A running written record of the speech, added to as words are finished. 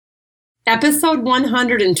Episode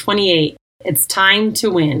 128. It's time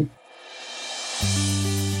to win.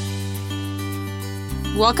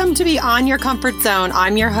 Welcome to Beyond Your Comfort Zone.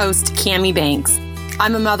 I'm your host, Cami Banks.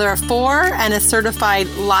 I'm a mother of 4 and a certified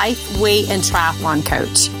life, weight, and triathlon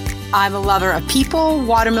coach. I'm a lover of people,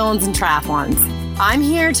 watermelons, and triathlons. I'm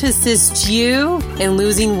here to assist you in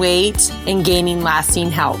losing weight and gaining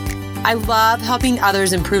lasting health. I love helping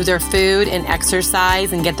others improve their food and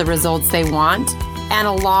exercise and get the results they want. And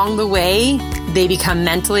along the way, they become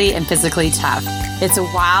mentally and physically tough. It's a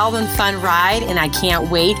wild and fun ride, and I can't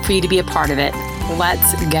wait for you to be a part of it.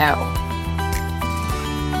 Let's go.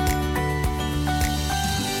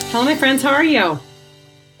 Hello, my friends. How are you?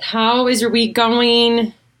 How is your week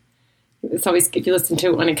going? It's always, if you listen to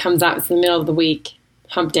it when it comes out, it's in the middle of the week.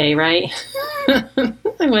 Hump day, right? I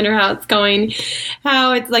wonder how it's going.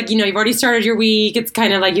 How it's like, you've already started your week. It's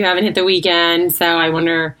kind of like you haven't hit the weekend. So I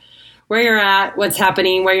wonder where you're at, what's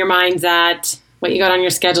happening, where your mind's at, what you got on your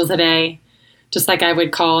schedule today. Just like I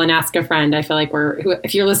would call and ask a friend. I feel like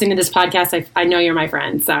if you're listening to this podcast, I know you're my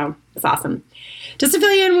friend. So it's awesome. Just to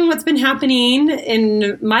fill you in on what's been happening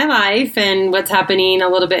in my life and what's happening a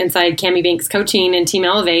little bit inside Cami Banks Coaching and Team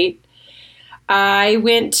Elevate. I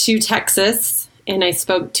went to Texas and I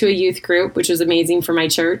spoke to a youth group, which was amazing for my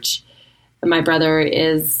church. And my brother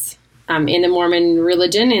is in the Mormon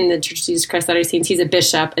religion in the Church of Jesus Christ Latter-day Saints. He's a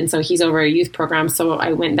bishop, and so he's over a youth program. So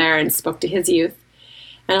I went there and spoke to his youth.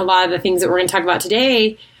 And a lot of the things that we're going to talk about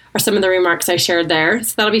today are some of the remarks I shared there.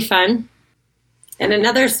 So that'll be fun. And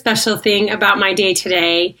another special thing about my day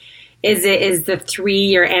today is it is the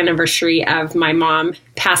 3-year anniversary of my mom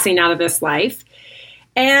passing out of this life.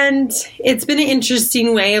 And it's been an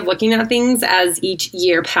interesting way of looking at things as each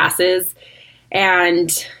year passes.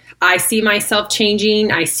 And I see myself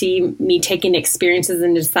changing. I see me taking experiences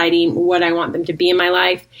and deciding what I want them to be in my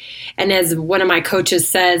life. And as one of my coaches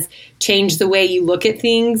says, change the way you look at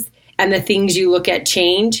things and the things you look at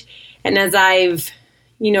change. And as I've,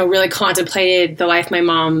 really contemplated the life my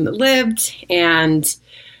mom lived and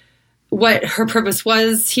what her purpose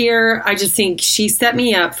was here, I just think she set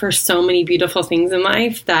me up for so many beautiful things in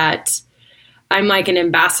life that I'm like an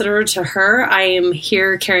ambassador to her. I am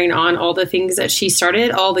here carrying on all the things that she started,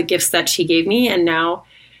 all the gifts that she gave me. And now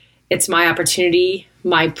it's my opportunity,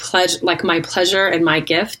 my pleasure and my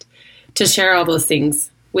gift to share all those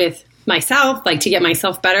things with myself, like to get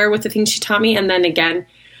myself better with the things she taught me. And then again,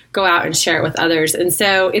 go out and share it with others. And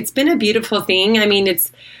so it's been a beautiful thing. I mean,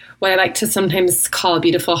 it's what I like to sometimes call a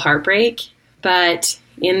beautiful heartbreak. But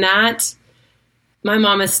in that, my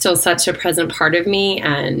mom is still such a present part of me.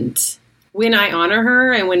 And when I honor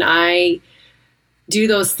her and when I do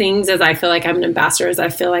those things as I feel like I'm an ambassador, as I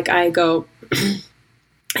feel like I go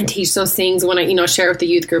and teach those things, when I, share it with the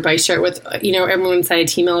youth group, I share it with, everyone inside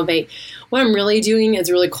Team Elevate. What I'm really doing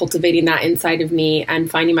is really cultivating that inside of me and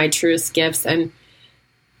finding my truest gifts. And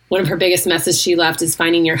one of her biggest messages she left is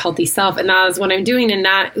finding your healthy self. And that is what I'm doing. And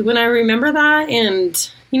that, when I remember that,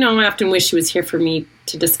 and, I often wish she was here for me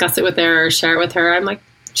to discuss it with her or share it with her. I'm like,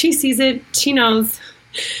 she sees it. She knows.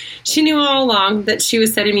 She knew all along that she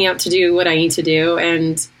was setting me up to do what I need to do.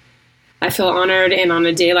 And I feel honored. And on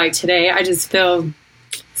a day like today, I just feel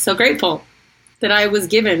so grateful that I was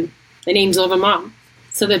given an angel of a mom.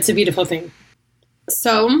 So that's a beautiful thing.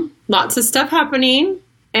 So lots of stuff happening.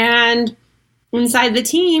 And inside the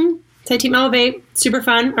team, inside Team Elevate, super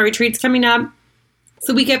fun. Our retreat's coming up. It's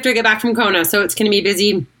the week after I get back from Kona. So it's going to be a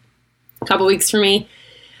busy couple weeks for me.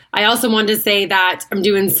 I also wanted to say that I'm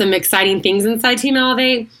doing some exciting things inside Team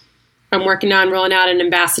Elevate. I'm working on rolling out an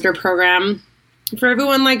ambassador program for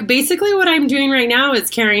everyone. Like, basically what I'm doing right now is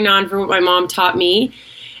carrying on for what my mom taught me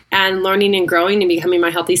and learning and growing and becoming my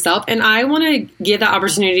healthy self. And I want to give that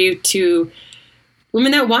opportunity to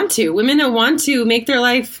women that want to make their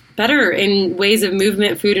life better in ways of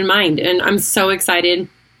movement, food, and mind. And I'm so excited.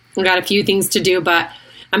 I've got a few things to do, but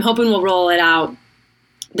I'm hoping we'll roll it out,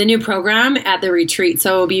 the new program at the retreat.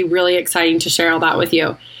 So it'll be really exciting to share all that with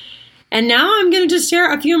you. And now I'm going to just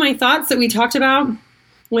share a few of my thoughts that we talked about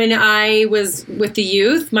when I was with the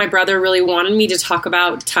youth. My brother really wanted me to talk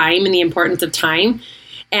about time and the importance of time.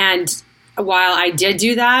 And while I did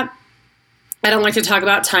do that, I don't like to talk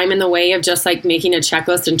about time in the way of just like making a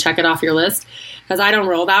checklist and check it off your list, because I don't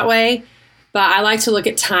roll that way. But I like to look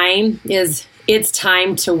at time as it's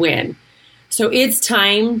time to win. So it's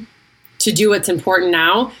time to do what's important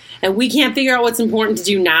now. And we can't figure out what's important to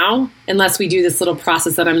do now unless we do this little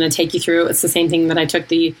process that I'm going to take you through. It's the same thing that I took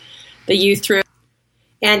the youth through.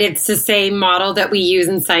 And it's the same model that we use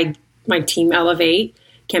inside my Team Elevate.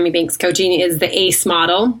 Cami Banks Coaching is the ACE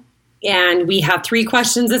model. And we have 3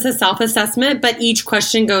 questions as a self-assessment, but each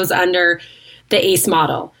question goes under the ACE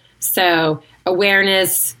model. So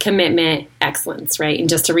awareness, commitment, excellence, right? And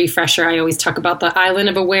just a refresher, I always talk about the island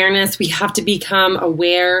of awareness. We have to become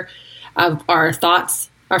aware of our thoughts,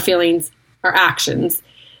 our feelings, our actions.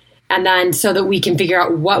 And then so that we can figure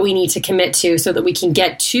out what we need to commit to so that we can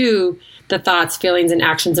get to the thoughts, feelings, and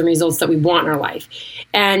actions and results that we want in our life.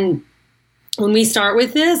 And when we start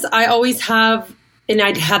with this, I always have, and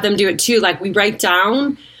I'd have them do it too, like we write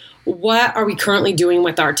down what are we currently doing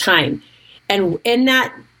with our time. And in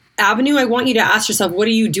that avenue, I want you to ask yourself, what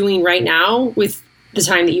are you doing right now with the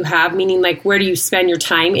time that you have? Meaning, like, where do you spend your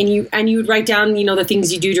time? And you would write down, the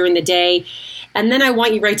things you do during the day. And then I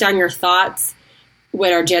want you to write down your thoughts,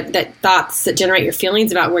 thoughts that generate your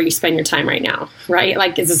feelings about where you spend your time right now, right?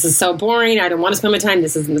 Like, this is so boring. I don't want to spend my time.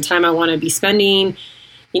 This isn't the time I want to be spending.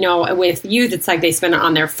 With youth, it's like they spend it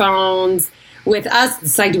on their phones. With us,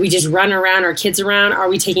 it's like, do we just run around our kids around? Are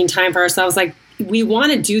we taking time for ourselves? Like, we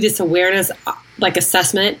want to do this awareness, like,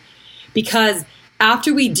 assessment, because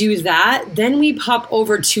after we do that, then we pop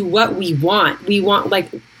over to what we want. We want,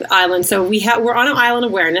 like, the island. So we're on an island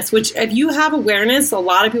awareness, which if you have awareness, a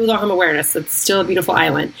lot of people don't have awareness. It's still a beautiful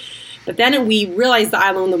island. But then we realize the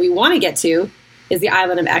island that we want to get to is the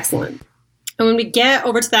island of excellence. And when we get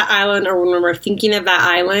over to that island, or when we're thinking of that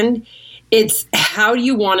island, it's how do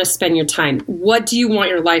you want to spend your time? What do you want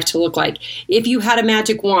your life to look like? If you had a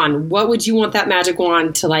magic wand, what would you want that magic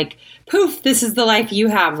wand to, like, poof, this is the life you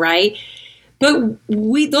have, right? But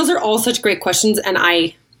those are all such great questions, and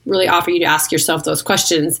I really offer you to ask yourself those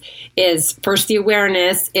questions. Is first, the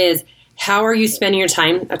awareness is, how are you spending your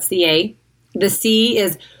time? That's the A. The C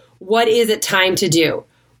is, what is it time to do?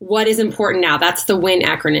 What is important now? That's the WIN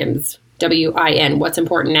acronyms, WIN, what's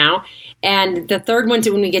important now. And the third one,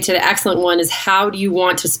 when we get to the excellent one, is how do you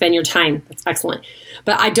want to spend your time? That's excellent.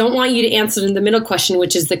 But I don't want you to answer the middle question,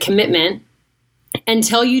 which is the commitment,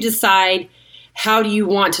 until you decide how do you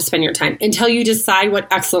want to spend your time, until you decide what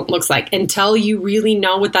excellent looks like, until you really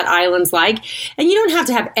know what that island's like. And you don't have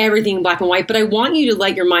to have everything in black and white, but I want you to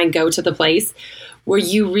let your mind go to the place where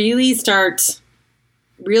you really start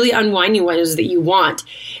really unwinding what it is that you want.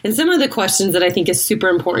 And some of the questions that I think is super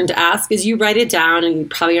important to ask is you write it down, and you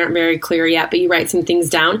probably aren't very clear yet, but you write some things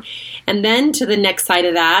down. And then to the next side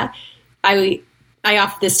of that, I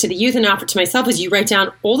offer this to the youth and offer it to myself, is you write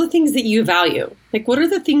down all the things that you value. Like, what are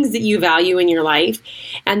the things that you value in your life?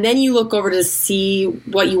 And then you look over to see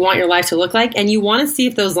what you want your life to look like, and you want to see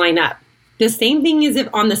if those line up. The same thing is if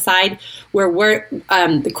on the side where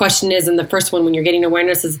the question is in the first one when you're getting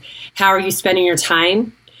awareness is, how are you spending your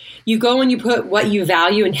time? You go and you put what you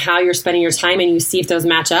value and how you're spending your time, and you see if those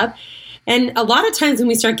match up. And a lot of times when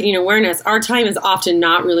we start getting awareness, our time is often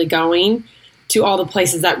not really going to all the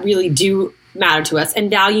places that really do matter to us. And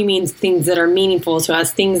value means things that are meaningful to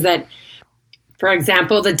us, things that, for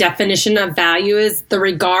example, the definition of value is the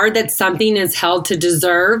regard that something is held to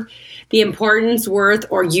deserve, the importance, worth,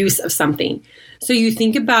 or use of something. So you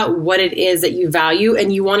think about what it is that you value,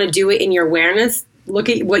 and you want to do it in your awareness. Look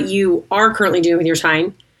at what you are currently doing with your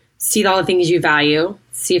time. See all the things you value.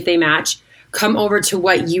 See if they match. Come over to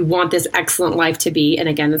what you want this excellent life to be. And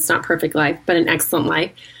again, it's not perfect life, but an excellent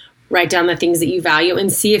life. Write down the things that you value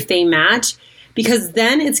and see if they match, because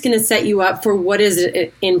then it's going to set you up for what is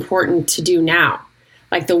important to do now.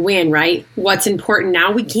 Like the win, right? What's important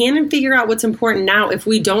now? We can't figure out what's important now if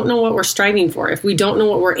we don't know what we're striving for, if we don't know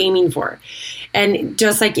what we're aiming for. And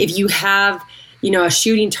just like if you have, a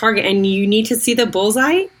shooting target and you need to see the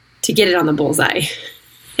bullseye to get it on the bullseye.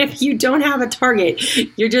 If you don't have a target,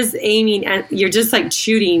 you're just aiming and you're just like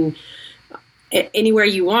shooting anywhere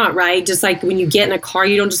you want, right? Just like when you get in a car,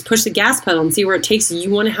 you don't just push the gas pedal and see where it takes you. You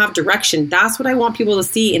want to have direction. That's what I want people to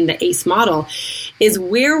see in the ACE model, is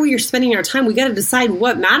where we are spending our time. We got to decide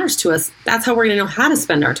what matters to us. That's how we're going to know how to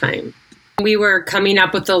spend our time. We were coming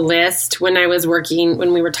up with a list when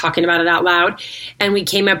we were talking about it out loud, and we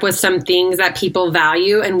came up with some things that people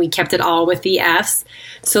value, and we kept it all with the F's.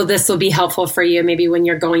 So this will be helpful for you maybe when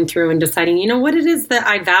you're going through and deciding, what it is that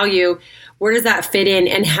I value. Where does that fit in,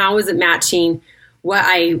 and how is it matching what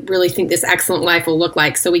I really think this excellent life will look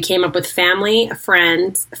like? So we came up with family,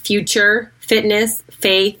 friends, future, fitness,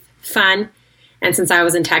 faith, fun. And since I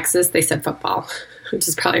was in Texas, they said football, which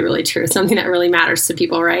is probably really true. Something that really matters to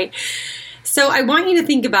people, right? So I want you to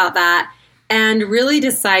think about that and really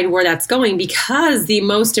decide where that's going, because the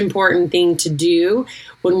most important thing to do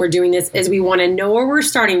when we're doing this is we want to know where we're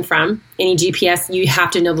starting from. Any GPS, you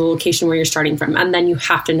have to know the location where you're starting from, and then you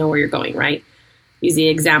have to know where you're going, right? Use the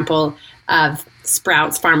example of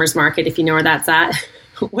Sprouts Farmers Market, if you know where that's at,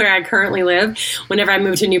 where I currently live. Whenever I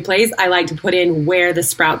move to a new place, I like to put in where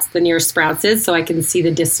the nearest Sprouts is, so I can see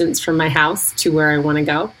the distance from my house to where I want to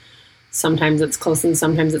go. Sometimes it's close and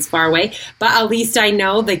sometimes it's far away. But at least I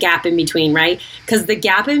know the gap in between, right? Because the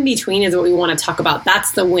gap in between is what we want to talk about.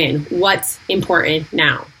 That's the win. What's important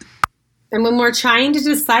now? And when we're trying to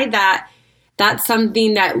decide that, that's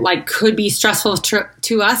something that like could be stressful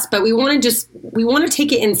to us, but we want to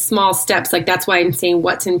take it in small steps. Like that's why I'm saying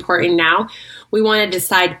what's important now. We want to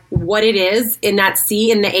decide what it is in that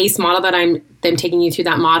C, in the ACE model that I'm taking you through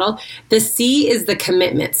that model. The C is the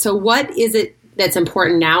commitment. So what is it that's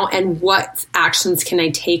important now, and what actions can I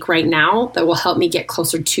take right now that will help me get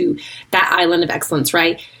closer to that island of excellence,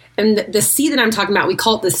 right? And the C that I'm talking about, we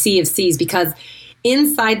call it the C of C's, because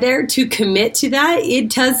inside there, to commit to that, it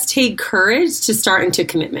does take courage to start into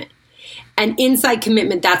commitment. And inside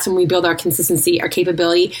commitment, that's when we build our consistency, our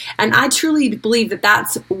capability. And I truly believe that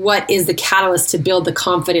that's what is the catalyst to build the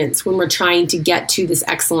confidence when we're trying to get to this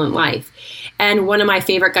excellent life. And one of my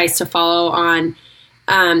favorite guys to follow on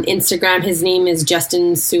Instagram, his name is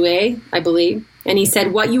Justin Sue, I believe. And he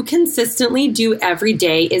said, what you consistently do every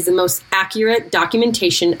day is the most accurate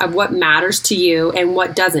documentation of what matters to you and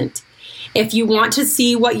what doesn't. If you want to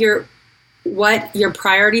see what your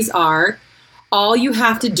priorities are, all you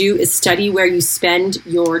have to do is study where you spend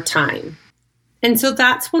your time. And so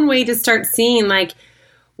that's one way to start seeing, like,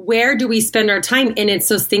 where do we spend our time? And it's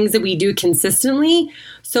those things that we do consistently.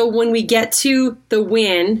 So when we get to the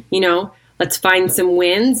win, let's find some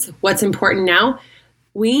wins. What's important now?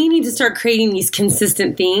 We need to start creating these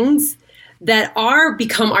consistent things that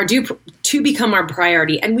become our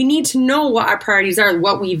priority. And we need to know what our priorities are,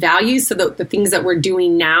 what we value, so that the things that we're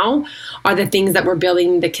doing now are the things that we're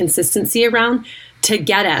building the consistency around to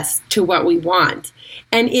get us to what we want.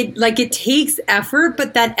 And it takes effort,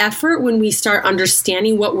 but that effort, when we start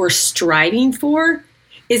understanding what we're striving for,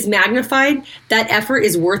 is magnified. That effort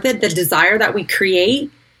is worth it. The desire that we create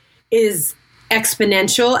is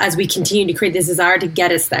exponential as we continue to create this desire to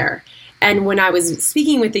get us there. And when I was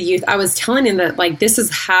speaking with the youth, I was telling them that, like, this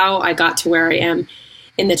is how I got to where I am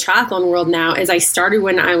in the triathlon world now, is I started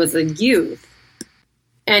when I was a youth.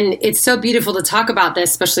 And it's so beautiful to talk about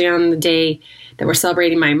this, especially on the day that we're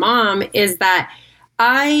celebrating my mom, is that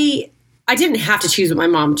I didn't have to choose what my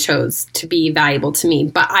mom chose to be valuable to me,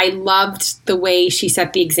 but I loved the way she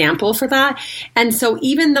set the example for that. And so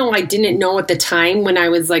even though I didn't know at the time, when I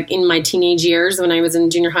was like in my teenage years, when I was in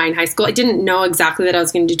junior high and high school, I didn't know exactly that I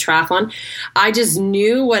was going to do triathlon. I just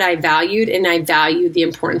knew what I valued, and I valued the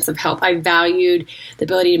importance of health. I valued the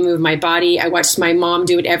ability to move my body. I watched my mom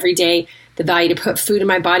do it every day, the value to put food in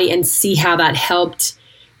my body and see how that helped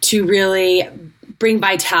to really bring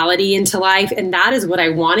vitality into life. And that is what I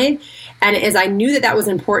wanted. And as I knew that was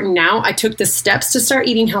important now, I took the steps to start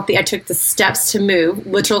eating healthy. I took the steps to move,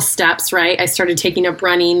 literal steps, right? I started taking up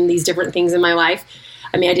running, these different things in my life.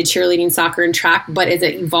 I mean, I did cheerleading, soccer, and track, but as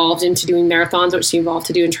it evolved into doing marathons, which evolved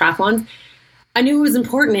to doing triathlons, I knew it was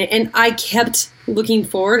important. And I kept looking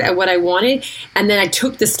forward at what I wanted. And then I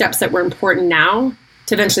took the steps that were important now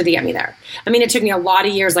to eventually get me there. I mean, it took me a lot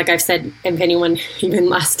of years. Like I've said, if anyone even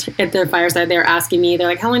last at the fireside, they're asking me, they're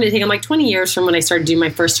like, how long did it take? I'm like 20 years from when I started doing my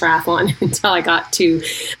first triathlon until I got to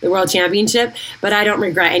the World Championship. But I don't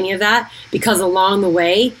regret any of that, because along the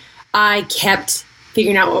way, I kept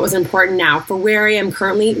figuring out what was important now for where I am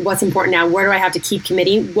currently, what's important now, where do I have to keep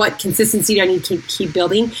committing, what consistency do I need to keep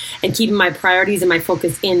building, and keeping my priorities and my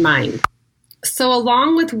focus in mind. So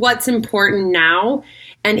along with what's important now,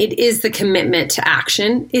 and it is the commitment to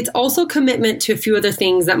action, it's also commitment to a few other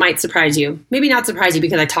things that might surprise you. Maybe not surprise you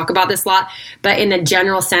because I talk about this a lot, but in a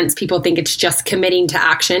general sense, people think it's just committing to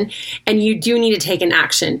action. And you do need to take an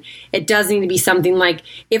action. It does need to be something like,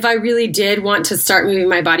 if I really did want to start moving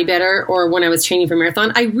my body better, or when I was training for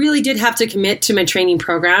marathon, I really did have to commit to my training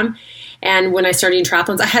program. And when I started in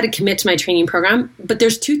triathlons, I had to commit to my training program. But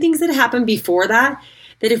there's two things that happened before that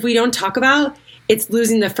if we don't talk about, it's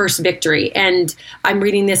losing the first victory. And I'm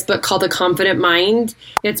reading this book called The Confident Mind.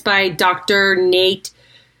 It's by Dr. Nate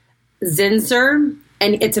Zinsser.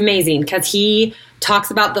 And it's amazing because he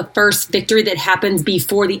talks about the first victory that happens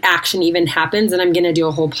before the action even happens. And I'm going to do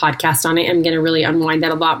a whole podcast on it. I'm going to really unwind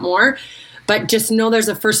that a lot more. But just know there's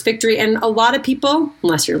a first victory. And a lot of people,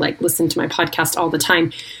 unless you're like listening to my podcast all the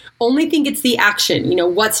time, only think it's the action.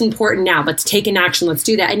 What's important now? Let's take an action. Let's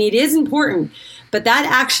do that. And it is important. But that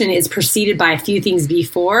action is preceded by a few things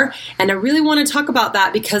before. And I really want to talk about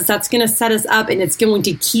that because that's going to set us up, and it's going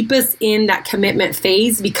to keep us in that commitment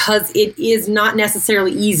phase, because it is not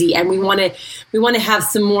necessarily easy. And we want to have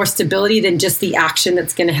some more stability than just the action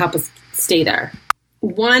that's going to help us stay there.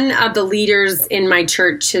 One of the leaders in my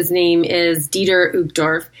church, his name is Dieter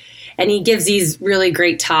Uchtdorf, and he gives these really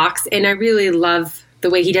great talks. And I really love the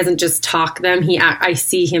way he doesn't just talk them. I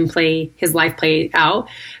see him play his life play out.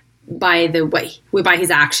 by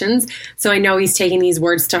his actions. So I know he's taking these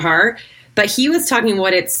words to heart. But he was talking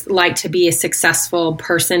what it's like to be a successful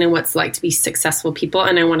person and what's like to be successful people.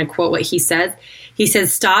 And I want to quote what he says. He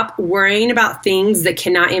says, stop worrying about things that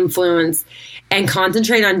cannot influence and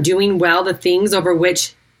concentrate on doing well the things over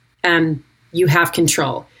which you have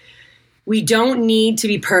control. We don't need to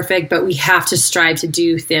be perfect, but we have to strive to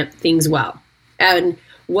do things well. And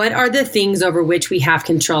what are the things over which we have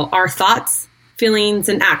control? Our thoughts, feelings,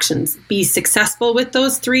 and actions. Be successful with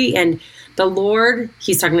those three, and the Lord,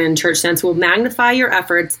 he's talking in church sense, will magnify your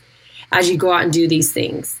efforts as you go out and do these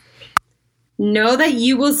things. Know that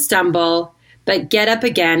you will stumble, but get up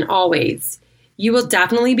again always. You will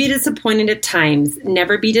definitely be disappointed at times.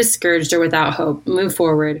 Never be discouraged or without hope. Move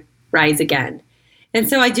forward, rise again. And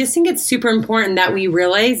so I just think it's super important that we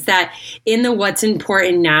realize that in the what's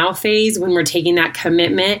important now phase, when we're taking that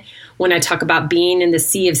commitment, when I talk about being in the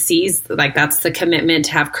sea of C's, like that's the commitment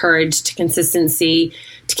to have courage, to consistency,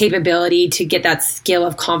 to capability, to get that skill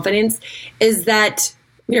of confidence, is that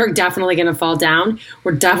we are definitely going to fall down.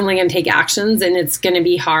 We're definitely going to take actions, and it's going to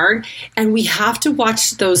be hard. And we have to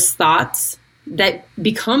watch those thoughts that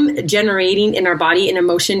become generating in our body. An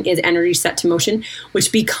emotion is energy set to motion,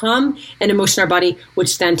 which become an emotion in our body,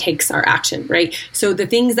 which then takes our action, right? So the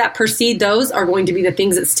things that precede those are going to be the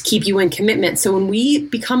things that keep you in commitment. So when we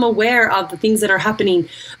become aware of the things that are happening,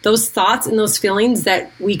 those thoughts and those feelings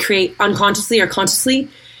that we create unconsciously or consciously,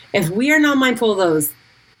 if we are not mindful of those,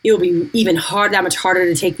 it will be even that much harder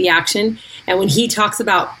to take the action. And when he talks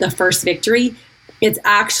about the first victory, it's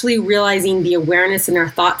actually realizing the awareness in our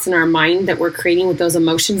thoughts and our mind that we're creating with those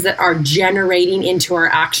emotions that are generating into our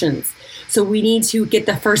actions. So we need to get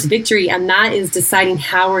the first victory, and that is deciding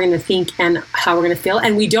how we're going to think and how we're going to feel.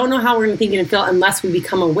 And we don't know how we're going to think and feel unless we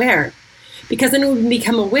become aware. Because then when we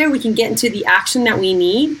become aware, we can get into the action that we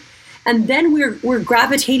need. And then we're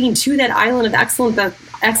gravitating to that island of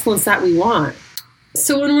excellence that we want.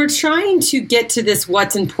 So when we're trying to get to this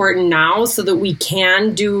what's important now so that we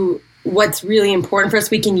can do what's really important for us,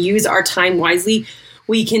 we can use our time wisely,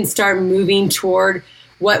 we can start moving toward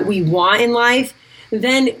what we want in life,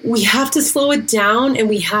 then we have to slow it down and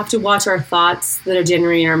we have to watch our thoughts that are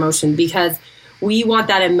generating our emotion, because we want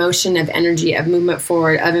that emotion of energy, of movement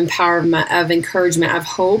forward, of empowerment, of encouragement, of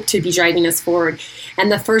hope to be driving us forward.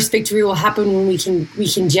 And the first victory will happen when we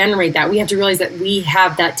can generate that. We have to realize that we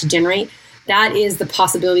have that to generate. That is the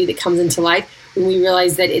possibility that comes into life when we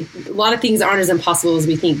realize that a lot of things aren't as impossible as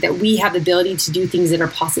we think, that we have the ability to do things that are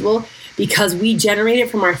possible because we generate it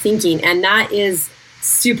from our thinking. And that is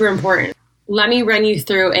super important. Let me run you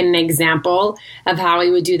through an example of how we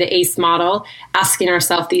would do the ACE model, asking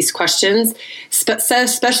ourselves these questions,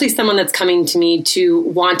 especially someone that's coming to me to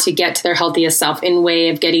want to get to their healthiest self in way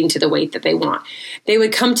of getting to the weight that they want. They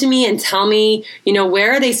would come to me and tell me,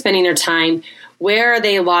 where are they spending their time? Where are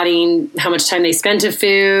they allotting how much time they spend to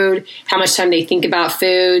food, how much time they think about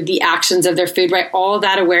food, the actions of their food, right? All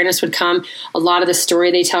that awareness would come. A lot of the story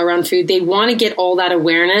they tell around food, they want to get all that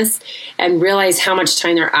awareness and realize how much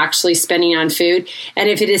time they're actually spending on food. And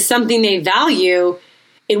if it is something they value,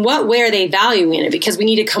 in what way are they valuing it? Because we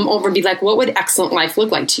need to come over and be like, what would excellent life look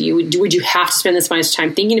like to you? Would you have to spend this much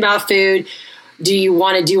time thinking about food? Do you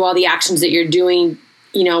want to do all the actions that you're doing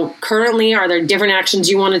currently? Are there different actions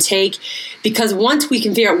you want to take? Because once we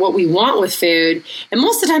can figure out what we want with food, and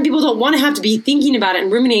most of the time people don't want to have to be thinking about it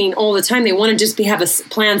and ruminating all the time. They want to just have a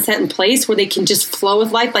plan set in place where they can just flow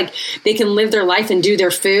with life. Like they can live their life and do their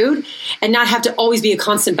food and not have to always be a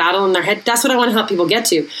constant battle in their head. That's what I want to help people get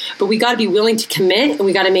to. But we got to be willing to commit, and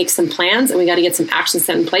we got to make some plans, and we got to get some actions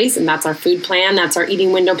set in place. And that's our food plan. That's our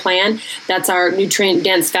eating window plan. That's our nutrient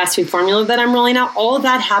dense fast food formula that I'm rolling out. All of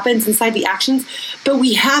that happens inside the actions. But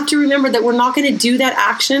we have to remember that we're not going to do that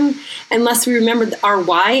action unless we remember our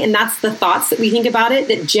why, and that's the thoughts that we think about it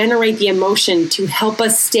that generate the emotion to help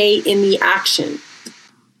us stay in the action.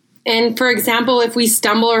 And for example, if we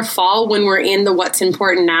stumble or fall when we're in the what's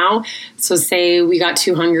important now, so say we got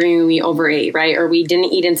too hungry and we overate, right? Or we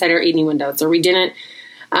didn't eat inside our eating windows, or we didn't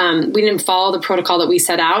follow the protocol that we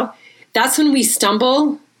set out, that's when we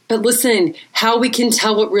stumble. But listen, how we can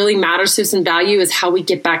tell what really matters to us and value is how we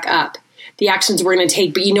get back up. The actions we're going to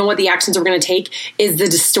take. But you know what the actions we're going to take is the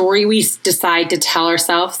story we decide to tell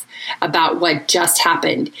ourselves about what just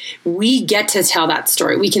happened. We get to tell that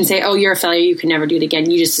story. We can say, oh, you're a failure. You can never do it again.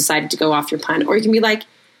 You just decided to go off your plan. Or you can be like,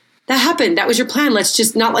 that happened. That was your plan.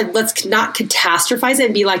 Let's not catastrophize it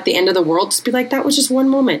and be like the end of the world. Just be like, that was just one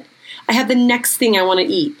moment. I have the next thing I want to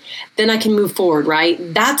eat. Then I can move forward, right?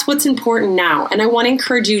 That's what's important now. And I want to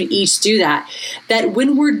encourage you to each do that. That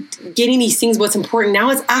when we're getting these things, what's important now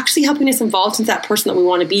is actually helping us evolve into that person that we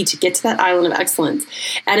want to be to get to that island of excellence.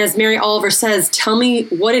 And as Mary Oliver says, tell me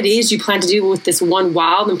what it is you plan to do with this one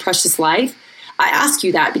wild and precious life. I ask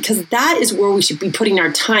you that because that is where we should be putting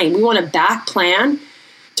our time. We want to back plan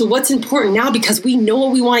to what's important now because we know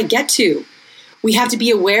what we want to get to. We have to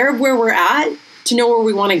be aware of where we're at to know where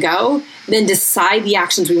we want to go, then decide the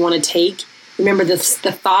actions we want to take. Remember, the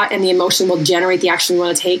thought and the emotion will generate the action we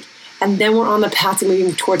want to take. And then we're on the path to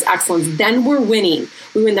moving towards excellence. Then we're winning.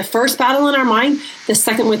 We win the first battle in our mind, the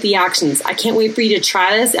second with the actions. I can't wait for you to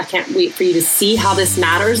try this. I can't wait for you to see how this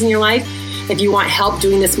matters in your life. If you want help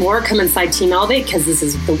doing this more, come inside Team Elevate because this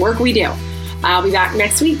is the work we do. I'll be back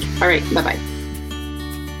next week. All right, bye-bye.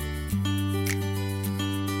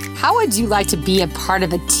 How would you like to be a part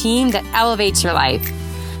of a team that elevates your life?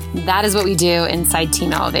 That is what we do inside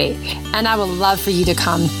Team Elevate, and I would love for you to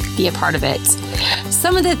come be a part of it.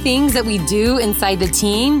 Some of the things that we do inside the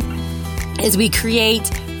team is we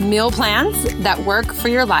create meal plans that work for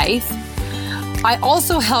your life. I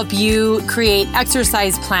also help you create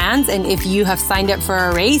exercise plans, and if you have signed up for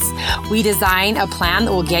a race, we design a plan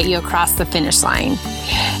that will get you across the finish line.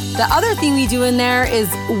 The other thing we do in there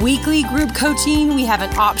is weekly group coaching. We have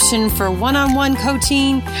an option for one-on-one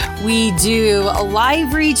coaching. We do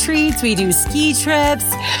live retreats. We do ski trips.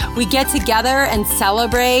 We get together and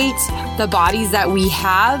celebrate the bodies that we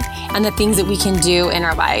have and the things that we can do in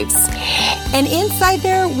our lives. And inside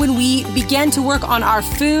there, when we begin to work on our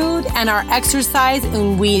food and our exercise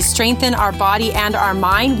and we strengthen our body and our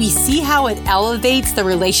mind, we see how it elevates the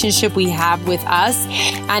relationship we have with us.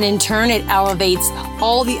 And in turn, it elevates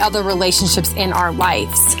all the other relationships in our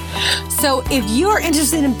lives. So if you are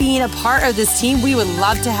interested in being a part of this team, we would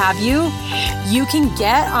love to have you. You can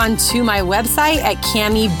get onto my website at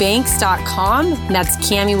CamiBanks.com. That's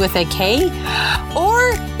Cami with a K.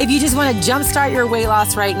 Or if you just want to jumpstart your weight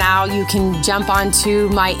loss right now, you can jump onto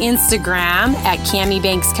my Instagram at Cami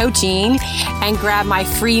Banks Coaching and grab my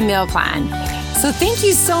free meal plan. So thank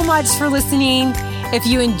you so much for listening. If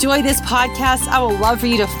you enjoy this podcast, I would love for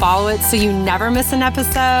you to follow it so you never miss an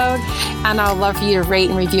episode. And I would love for you to rate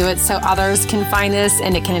and review it so others can find this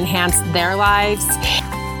and it can enhance their lives.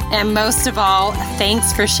 And most of all,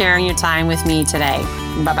 thanks for sharing your time with me today.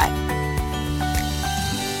 Bye-bye.